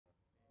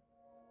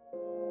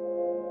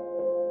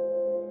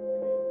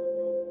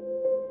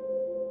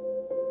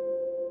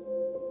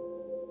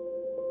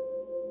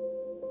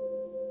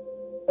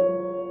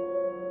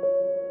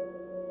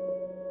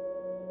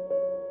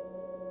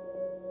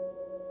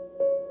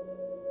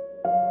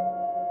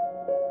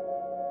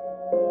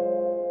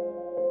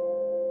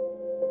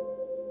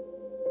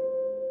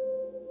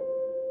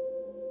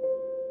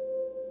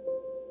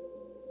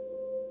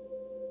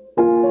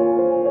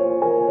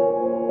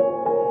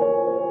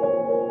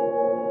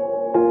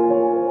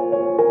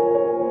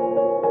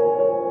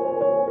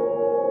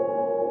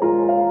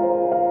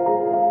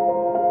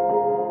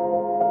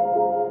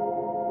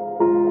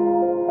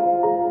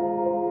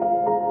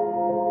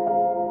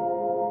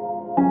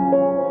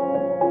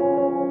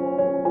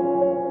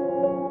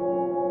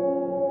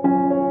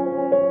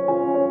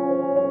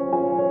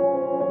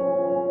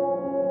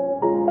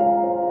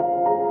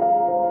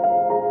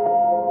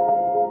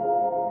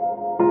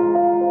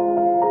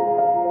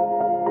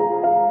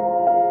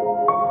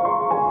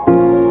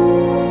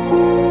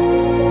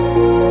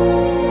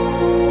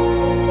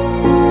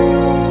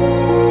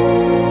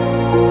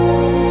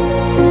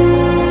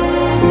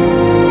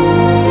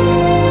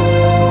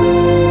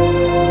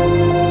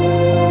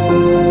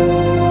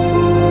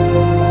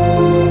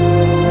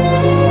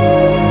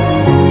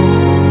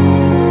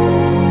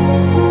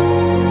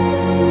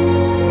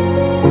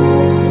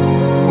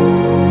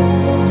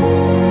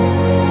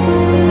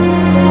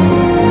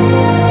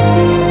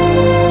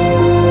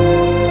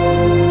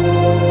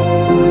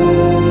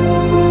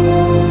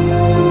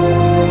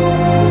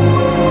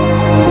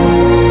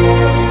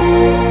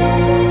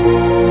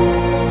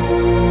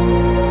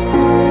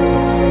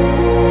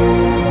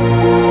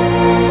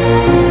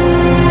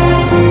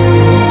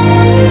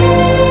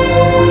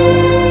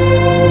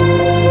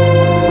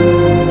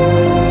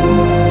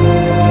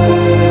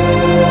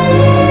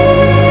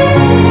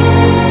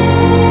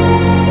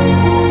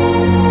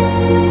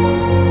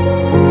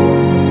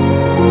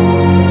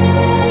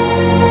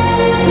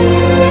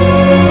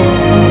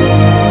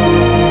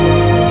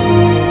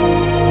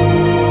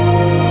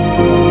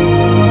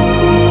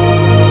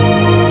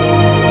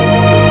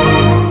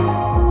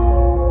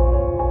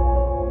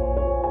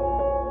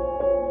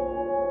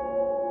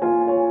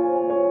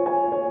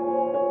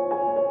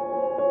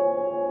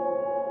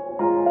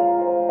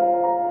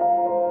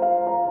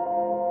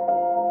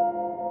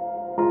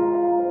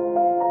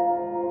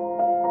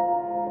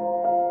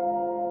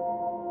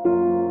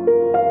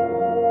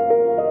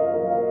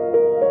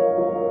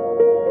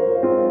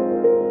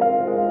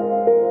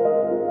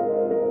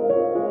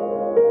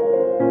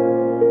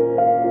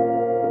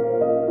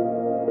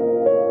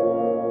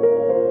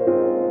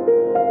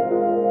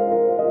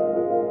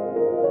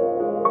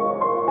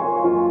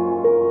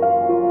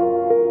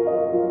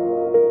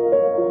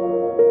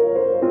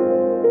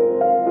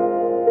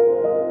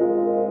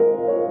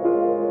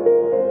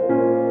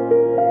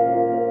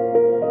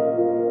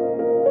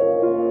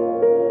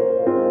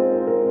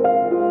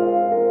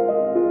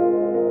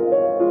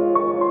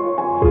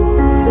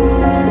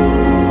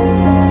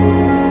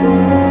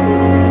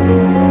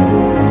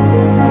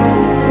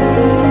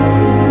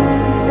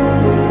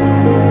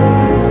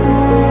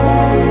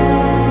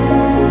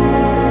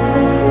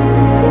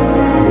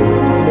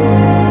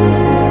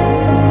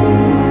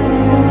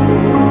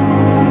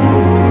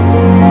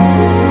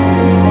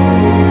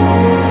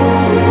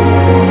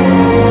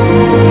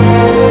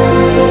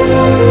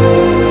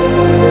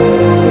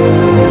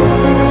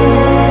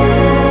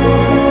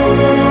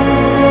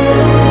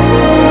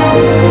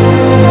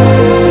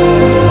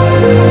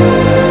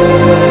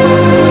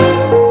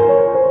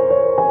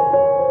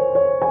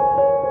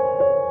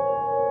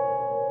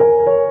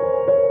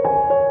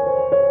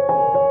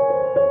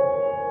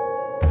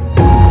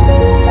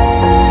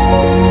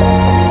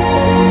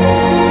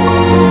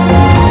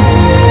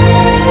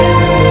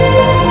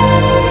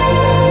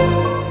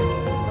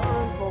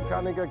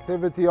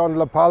Activity on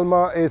La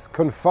Palma is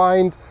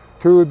confined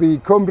to the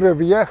Cumbre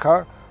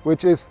Vieja,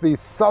 which is the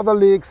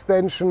southerly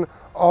extension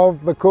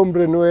of the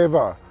Cumbre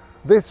Nueva.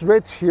 This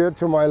ridge here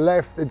to my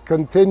left, it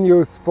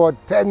continues for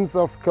tens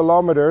of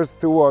kilometers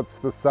towards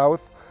the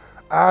south,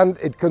 and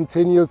it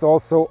continues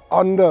also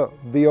under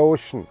the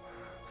ocean.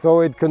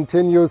 So it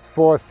continues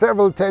for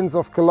several tens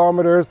of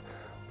kilometers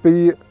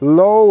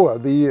below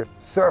the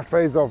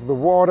surface of the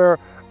water,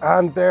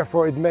 and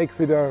therefore it makes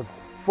it a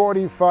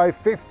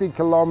 45-50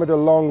 kilometer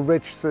long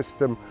ridge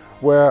system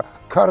where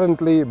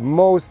currently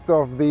most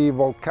of the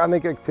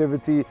volcanic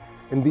activity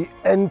in the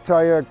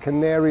entire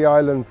Canary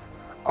Islands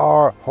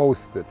are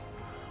hosted.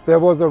 There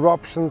was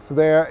eruptions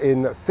there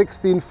in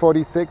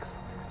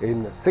 1646,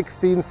 in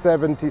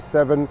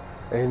 1677,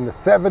 in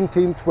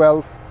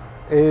 1712,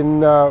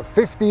 in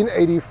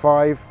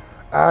 1585,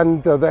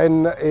 and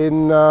then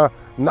in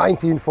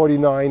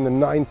 1949 and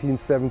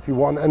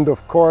 1971, and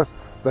of course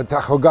the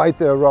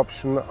Tajogaita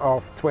eruption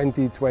of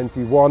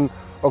 2021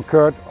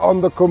 occurred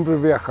on the Cumbre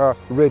Vieja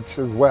ridge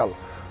as well.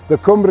 The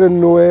Cumbre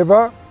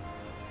Nueva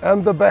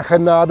and the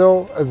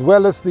Bejenado, as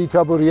well as the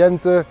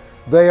Taburiente,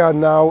 they are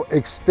now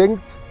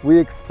extinct. We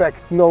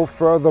expect no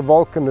further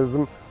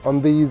volcanism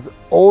on these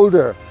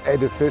older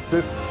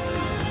edifices.